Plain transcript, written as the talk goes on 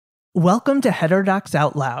Welcome to Heterodox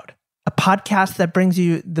Out Loud, a podcast that brings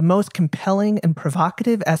you the most compelling and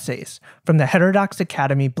provocative essays from the Heterodox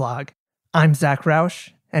Academy blog. I'm Zach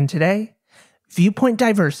Reusch, and today, Viewpoint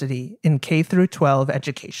Diversity in K-12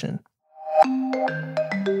 Education.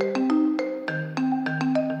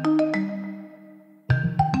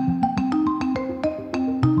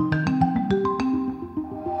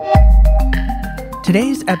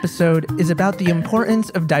 Today's episode is about the importance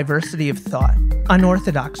of diversity of thought,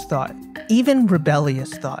 unorthodox thought, even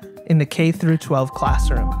rebellious thought in the K-12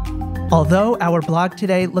 classroom. Although our blog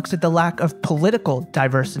today looks at the lack of political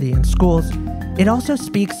diversity in schools, it also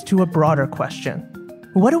speaks to a broader question.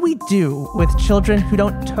 What do we do with children who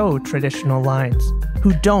don't toe traditional lines,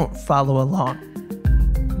 who don't follow along?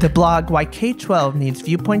 The blog, Why K-12 Needs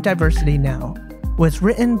Viewpoint Diversity Now, was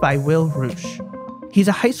written by Will Reusch. He's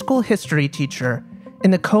a high school history teacher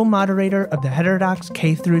and the co-moderator of the Heterodox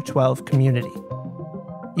K-12 community.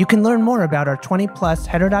 You can learn more about our 20-plus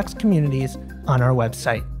Heterodox communities on our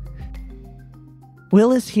website.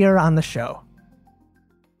 Will is here on the show.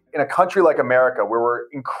 In a country like America, where we're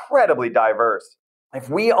incredibly diverse, if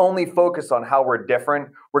we only focus on how we're different,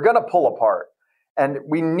 we're going to pull apart. And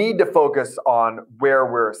we need to focus on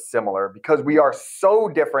where we're similar, because we are so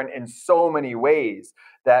different in so many ways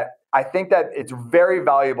that I think that it's very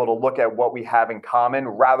valuable to look at what we have in common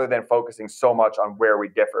rather than focusing so much on where we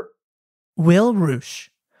differ. Will Reusch.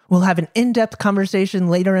 We'll have an in-depth conversation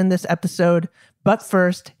later in this episode, but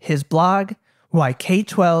first, his blog, Why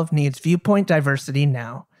K-12 Needs Viewpoint Diversity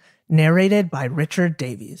Now, narrated by Richard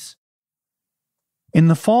Davies. In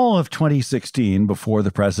the fall of 2016, before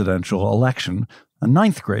the presidential election, a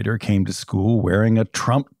ninth grader came to school wearing a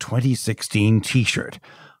Trump 2016 t-shirt.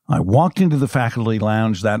 I walked into the faculty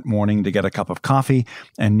lounge that morning to get a cup of coffee,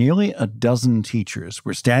 and nearly a dozen teachers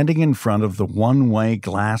were standing in front of the one-way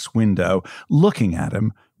glass window looking at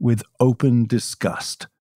him with open disgust.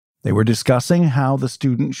 They were discussing how the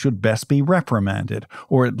student should best be reprimanded,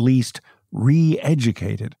 or at least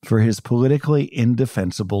re-educated, for his politically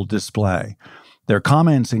indefensible display. Their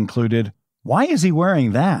comments included, "Why is he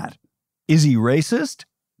wearing that? Is he racist?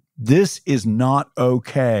 This is not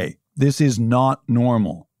okay. This is not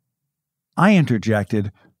normal." I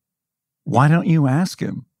interjected, "Why don't you ask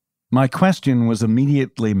him?" My question was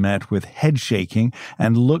immediately met with head shaking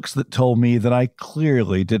and looks that told me that I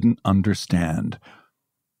clearly didn't understand.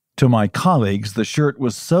 To my colleagues, the shirt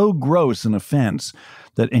was so gross an offense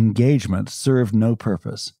that engagement served no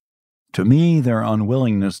purpose. To me, their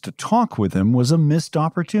unwillingness to talk with him was a missed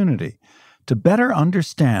opportunity to better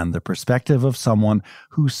understand the perspective of someone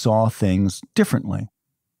who saw things differently.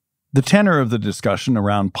 The tenor of the discussion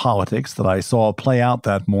around politics that I saw play out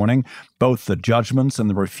that morning, both the judgments and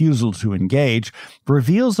the refusal to engage,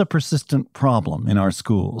 reveals a persistent problem in our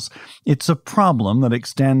schools. It's a problem that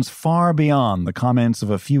extends far beyond the comments of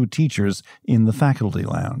a few teachers in the faculty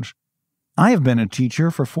lounge. I have been a teacher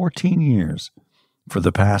for 14 years. For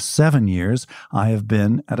the past 7 years, I have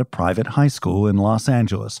been at a private high school in Los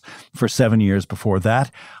Angeles. For 7 years before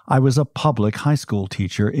that, I was a public high school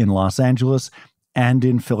teacher in Los Angeles and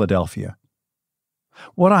in Philadelphia.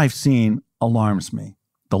 What I've seen alarms me.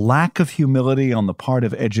 The lack of humility on the part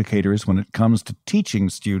of educators when it comes to teaching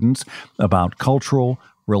students about cultural,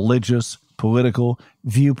 religious, political,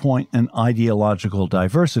 viewpoint, and ideological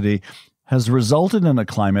diversity has resulted in a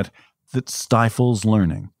climate that stifles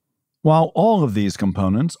learning. While all of these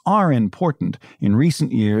components are important, in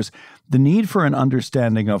recent years, the need for an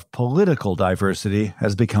understanding of political diversity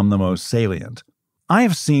has become the most salient. I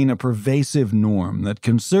have seen a pervasive norm that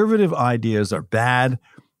conservative ideas are bad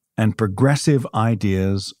and progressive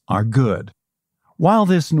ideas are good. While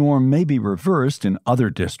this norm may be reversed in other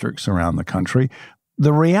districts around the country,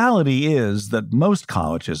 the reality is that most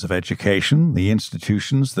colleges of education, the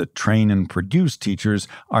institutions that train and produce teachers,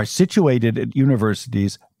 are situated at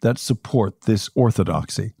universities that support this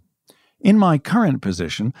orthodoxy. In my current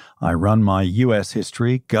position, I run my U.S.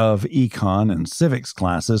 history, Gov, Econ, and civics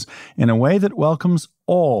classes in a way that welcomes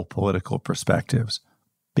all political perspectives.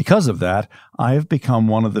 Because of that, I have become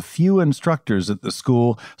one of the few instructors at the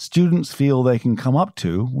school students feel they can come up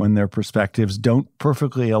to when their perspectives don't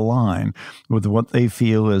perfectly align with what they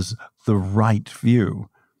feel is the right view.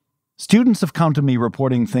 Students have come to me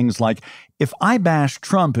reporting things like, if I bash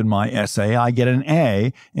Trump in my essay, I get an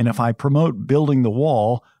A, and if I promote building the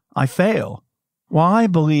wall, I fail. While I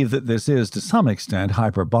believe that this is, to some extent,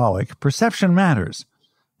 hyperbolic, perception matters,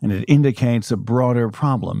 and it indicates a broader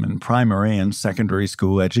problem in primary and secondary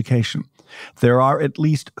school education. There are at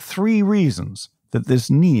least 3 reasons that this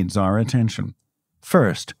needs our attention.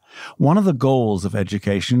 First, one of the goals of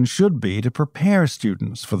education should be to prepare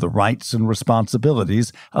students for the rights and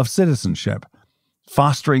responsibilities of citizenship,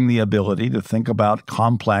 fostering the ability to think about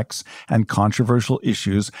complex and controversial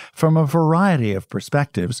issues from a variety of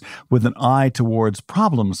perspectives with an eye towards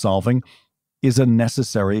problem solving is a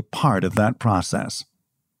necessary part of that process.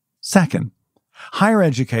 Second, higher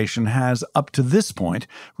education has, up to this point,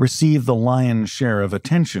 received the lion's share of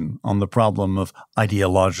attention on the problem of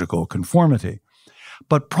ideological conformity.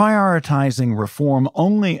 But prioritizing reform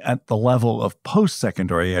only at the level of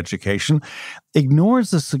post-secondary education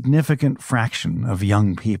ignores a significant fraction of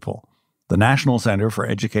young people. The National Center for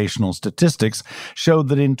Educational Statistics showed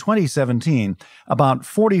that in 2017, about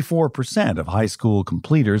 44% of high school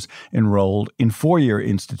completers enrolled in four-year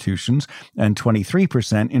institutions and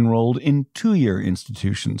 23% enrolled in two-year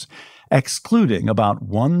institutions, excluding about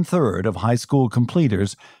one-third of high school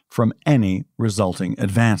completers from any resulting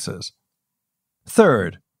advances.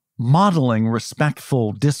 Third, modeling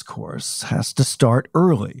respectful discourse has to start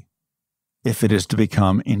early if it is to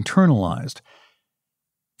become internalized.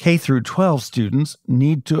 K-12 students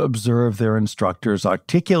need to observe their instructors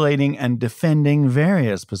articulating and defending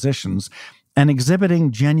various positions and exhibiting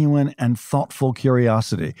genuine and thoughtful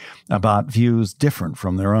curiosity about views different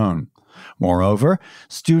from their own. Moreover,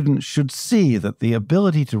 students should see that the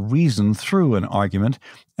ability to reason through an argument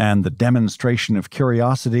and the demonstration of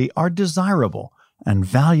curiosity are desirable and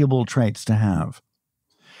valuable traits to have.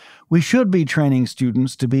 We should be training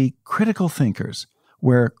students to be critical thinkers,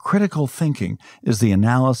 where critical thinking is the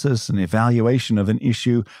analysis and evaluation of an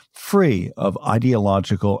issue free of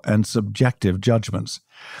ideological and subjective judgments.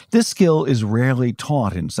 This skill is rarely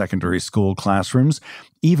taught in secondary school classrooms,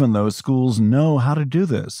 even though schools know how to do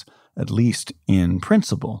this, at least in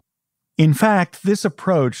principle. In fact, this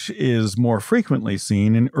approach is more frequently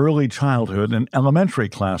seen in early childhood and elementary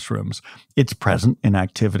classrooms. It's present in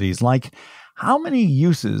activities like, how many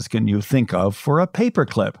uses can you think of for a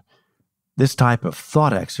paperclip? This type of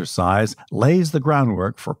thought exercise lays the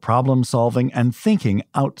groundwork for problem solving and thinking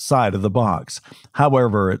outside of the box.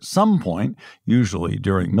 However, at some point, usually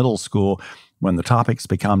during middle school, when the topics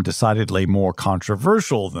become decidedly more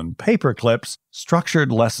controversial than paperclips,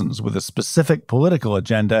 structured lessons with a specific political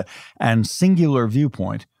agenda and singular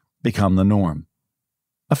viewpoint become the norm.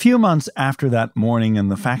 A few months after that morning in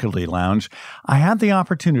the faculty lounge, I had the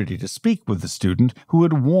opportunity to speak with the student who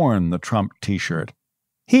had worn the Trump t-shirt.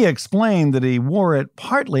 He explained that he wore it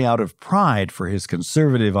partly out of pride for his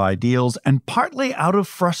conservative ideals and partly out of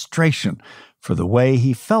frustration for the way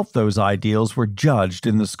he felt those ideals were judged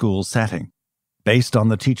in the school setting. Based on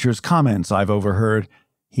the teacher's comments I've overheard,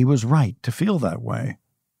 he was right to feel that way.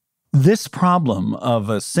 This problem of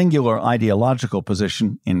a singular ideological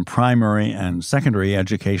position in primary and secondary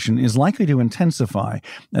education is likely to intensify,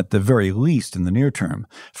 at the very least in the near term.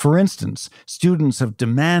 For instance, students have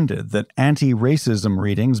demanded that anti-racism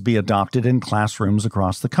readings be adopted in classrooms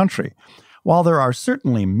across the country. While there are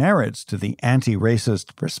certainly merits to the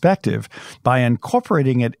anti-racist perspective, by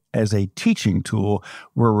incorporating it as a teaching tool,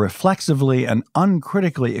 we're reflexively and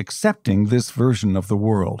uncritically accepting this version of the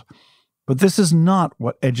world. But this is not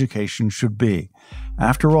what education should be.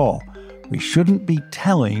 After all, we shouldn't be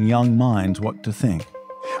telling young minds what to think.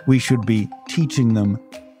 We should be teaching them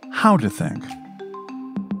how to think.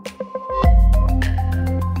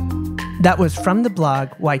 That was from the blog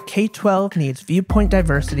Why K-12 Needs Viewpoint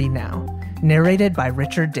Diversity Now, narrated by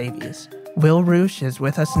Richard Davies. Will Reusch is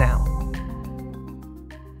with us now.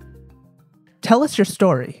 Tell us your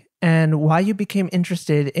story and why you became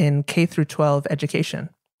interested in K-12 education.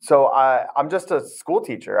 So I'm just a school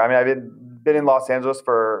teacher. I mean, I've been in Los Angeles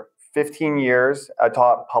for 15 years. I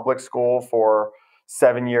taught public school for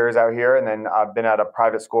 7 years out here, and then I've been at a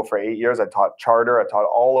private school for 8 years. I taught charter. I taught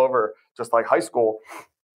all over, just like high school.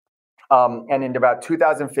 And in about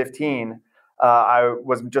 2015, I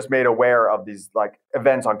was just made aware of these like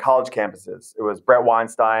events on college campuses. It was Brett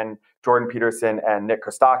Weinstein, Jordan Peterson, and Nick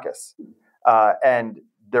Christakis. And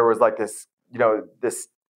there was like this, this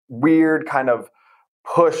weird kind of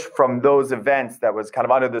push from those events that was kind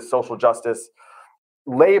of under this social justice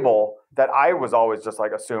label that I was always just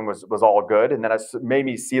like assumed was all good. And then it made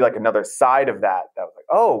me see like another side of that was like,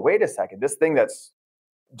 oh, wait a second, this thing that's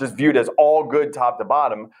just viewed as all good top to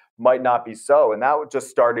bottom might not be so. And that just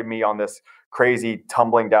started me on this crazy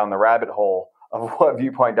tumbling down the rabbit hole of what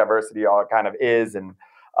viewpoint diversity all kind of is. And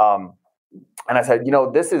I said,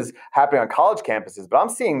 this is happening on college campuses, but I'm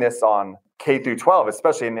seeing this on K-12,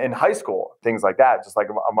 especially in high school, things like that, just like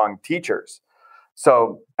among teachers.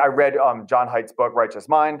 So I read John Haidt's book, Righteous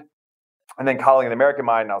Mind, and then Calling the American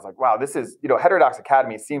Mind. And I was like, wow, this is, Heterodox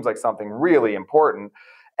Academy seems like something really important.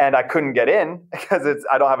 And I couldn't get in because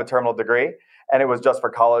I don't have a terminal degree, and it was just for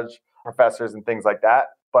college professors and things like that.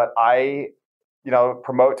 But I,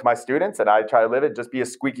 promote to my students, and I try to live it, just be a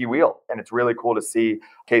squeaky wheel. And it's really cool to see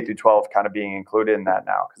K through 12 kind of being included in that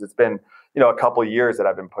now, because it's been, a couple of years that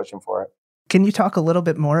I've been pushing for it. Can you talk a little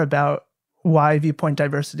bit more about why viewpoint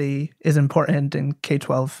diversity is important in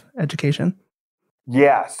K-12 education?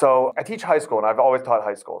 Yeah, so I teach high school, and I've always taught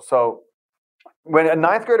high school. So when a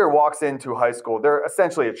ninth grader walks into high school, they're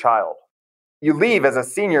essentially a child. You leave as a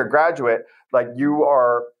senior graduate, like you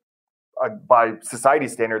are, by society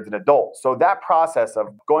standards, an adult. So that process of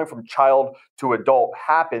going from child to adult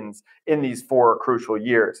happens in these 4 crucial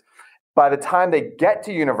years. By the time they get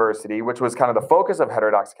to university, which was kind of the focus of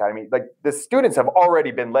Heterodox Academy, like the students have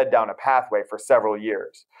already been led down a pathway for several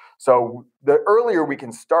years. So the earlier we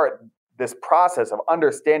can start this process of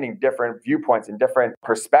understanding different viewpoints and different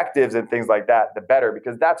perspectives and things like that, the better,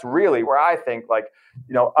 because that's really where I think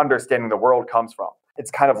understanding the world comes from.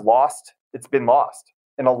 It's kind of lost. It's been lost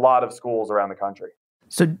in a lot of schools around the country.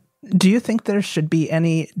 So do you think there should be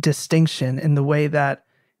any distinction in the way that,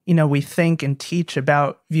 we think and teach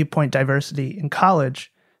about viewpoint diversity in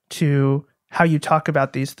college to how you talk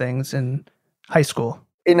about these things in high school?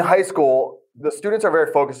 In high school, the students are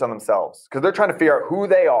very focused on themselves because they're trying to figure out who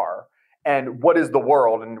they are and what is the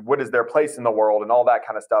world and what is their place in the world and all that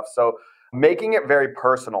kind of stuff. So making it very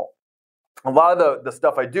personal. A lot of the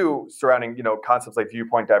stuff I do surrounding, concepts like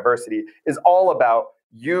viewpoint diversity is all about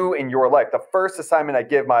you and your life. The first assignment I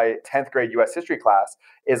give my 10th grade US history class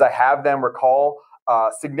is I have them recall a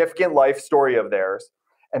significant life story of theirs,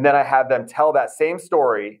 and then I have them tell that same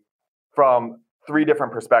story from 3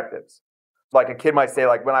 different perspectives. Like a kid might say,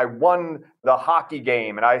 like, when I won the hockey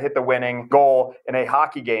game and I hit the winning goal in a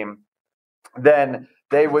hockey game, then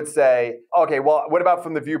they would say, okay, well, what about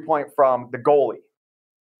from the viewpoint from the goalie?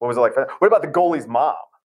 What was it like? What about the goalie's mom?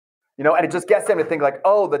 And it just gets them to think like,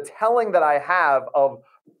 oh, the telling that I have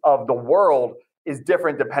of the world is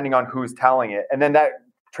different depending on who's telling it. And then that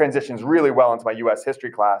transitions really well into my US history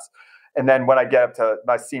class. And then when I get up to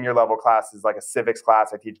my senior level classes, like a civics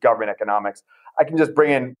class, I teach government economics, I can just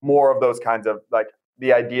bring in more of those kinds of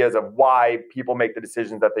the ideas of why people make the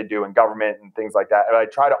decisions that they do in government and things like that. And I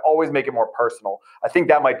try to always make it more personal. I think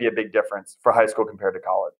that might be a big difference for high school compared to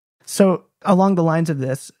college. So along the lines of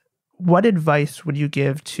this, what advice would you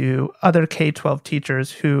give to other K-12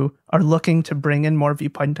 teachers who are looking to bring in more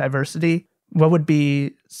viewpoint diversity? What would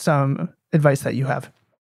be some advice that you have?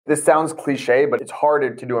 This sounds cliche, but it's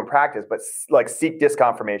harder to do in practice, but seek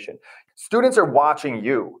disconfirmation. Students are watching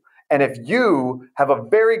you. And if you have a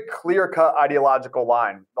very clear-cut ideological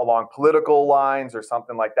line along political lines or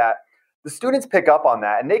something like that, the students pick up on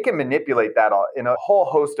that and they can manipulate that in a whole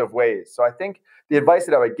host of ways. So I think the advice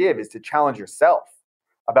that I would give is to challenge yourself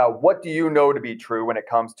about what do you know to be true when it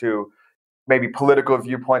comes to maybe political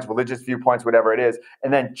viewpoints, religious viewpoints, whatever it is,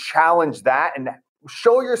 and then challenge that and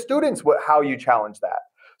show your students how you challenge that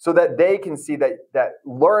so that they can see that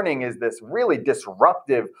learning is this really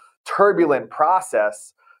disruptive, turbulent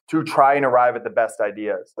process to try and arrive at the best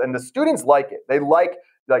ideas. And the students like it. They like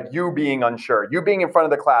you being unsure, you being in front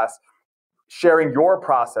of the class, sharing your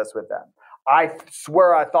process with them. I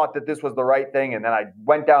swear I thought that this was the right thing, and then I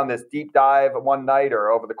went down this deep dive one night or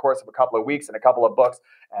over the course of a couple of weeks and a couple of books,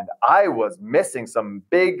 and I was missing some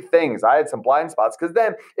big things. I had some blind spots, because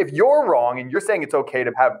then if you're wrong and you're saying it's okay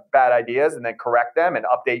to have bad ideas and then correct them and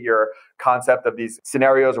update your concept of these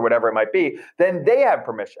scenarios or whatever it might be, then they have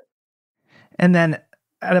permission. And then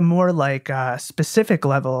at a more specific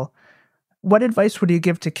level, what advice would you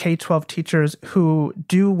give to K-12 teachers who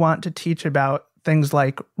do want to teach about things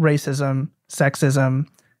like racism, sexism,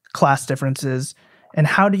 class differences, and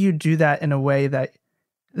how do you do that in a way that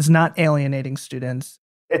is not alienating students?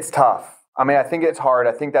 It's tough. I mean, I think it's hard.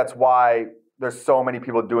 I think that's why there's so many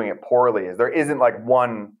people doing it poorly, is there isn't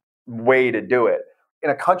one way to do it. In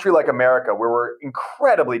a country like America, where we're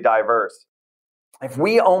incredibly diverse, if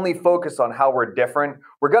we only focus on how we're different,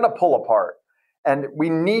 we're going to pull apart. And we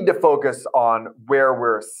need to focus on where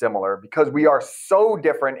we're similar, because we are so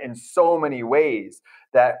different in so many ways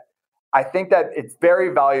that I think that it's very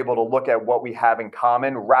valuable to look at what we have in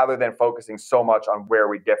common rather than focusing so much on where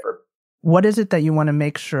we differ. What is it that you want to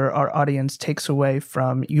make sure our audience takes away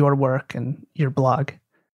from your work and your blog?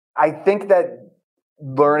 I think that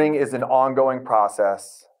learning is an ongoing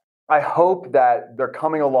process. I hope that they're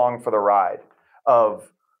coming along for the ride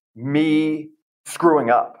of me screwing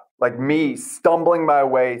up. Like me stumbling my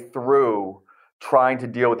way through trying to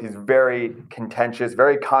deal with these very contentious,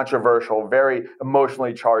 very controversial, very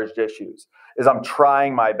emotionally charged issues, is I'm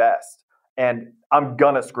trying my best and I'm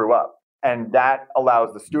gonna screw up. And that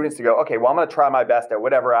allows the students to go, okay, well, I'm going to try my best at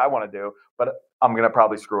whatever I want to do, but I'm going to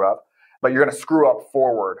probably screw up. But you're going to screw up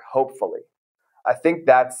forward, hopefully. I think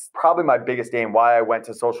that's probably my biggest aim, why I went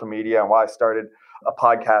to social media and why I started a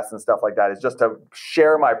podcast and stuff like that, is just to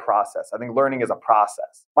share my process. I think learning is a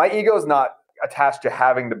process. My ego is not attached to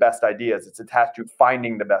having the best ideas. It's attached to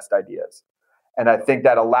finding the best ideas. And I think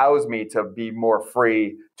that allows me to be more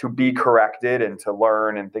free, to be corrected and to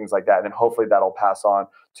learn and things like that. And then hopefully that'll pass on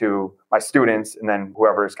to my students and then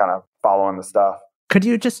whoever is kind of following the stuff. Could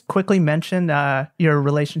you just quickly mention your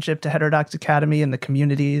relationship to Heterodox Academy and the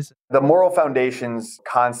communities? The moral foundations,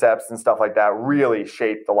 concepts and stuff like that really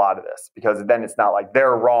shaped a lot of this, because then it's not like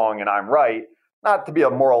they're wrong and I'm right. Not to be a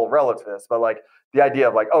moral relativist, but like the idea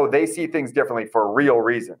of like, oh, they see things differently for real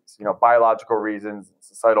reasons, biological reasons,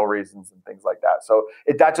 societal reasons and things like that. So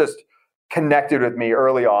that just connected with me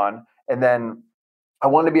early on. And then I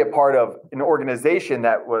wanted to be a part of an organization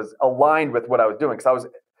that was aligned with what I was doing, because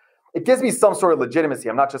it gives me some sort of legitimacy.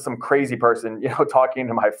 I'm not just some crazy person, talking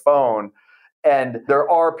to my phone. And there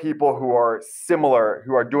are people who are similar,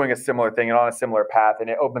 who are doing a similar thing and on a similar path. And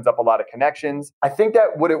it opens up a lot of connections. I think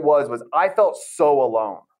that what it was I felt so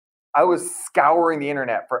alone. I was scouring the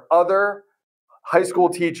internet for other high school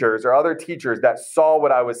teachers or other teachers that saw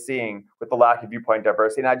what I was seeing with the lack of viewpoint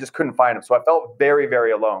diversity. And I just couldn't find them. So I felt very,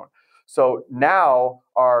 very alone. So now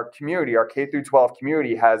our community, our K-12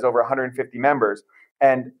 community, has over 150 members.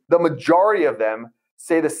 And the majority of them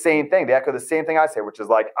say the same thing. They echo the same thing I say, which is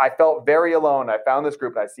like, I felt very alone. I found this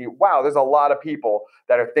group and I see, wow, there's a lot of people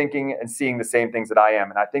that are thinking and seeing the same things that I am.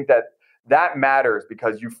 And I think that matters,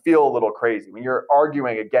 because you feel a little crazy when you're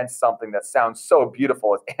arguing against something that sounds so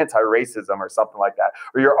beautiful as anti-racism or something like that,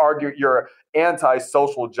 or you're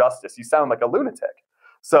anti-social justice. You sound like a lunatic.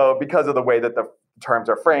 So because of the way that the terms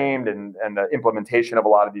are framed and the implementation of a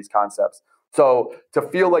lot of these concepts. So to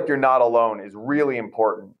feel like you're not alone is really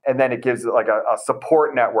important. And then it gives like a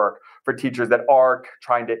support network for teachers that are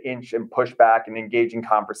trying to inch and push back and engage in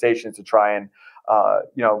conversations to try and,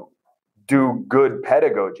 do good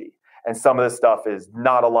pedagogy. And some of this stuff is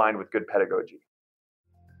not aligned with good pedagogy.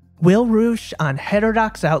 Will Reusch on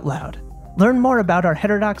Heterodox Out Loud. Learn more about our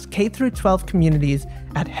Heterodox K-12 communities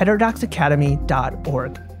at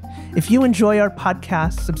heterodoxacademy.org. If you enjoy our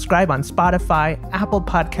podcast, subscribe on Spotify, Apple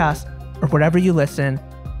Podcasts, or wherever you listen,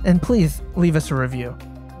 and please leave us a review.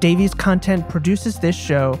 Davies Content produces this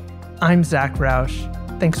show. I'm Zach Rausch.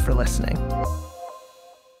 Thanks for listening.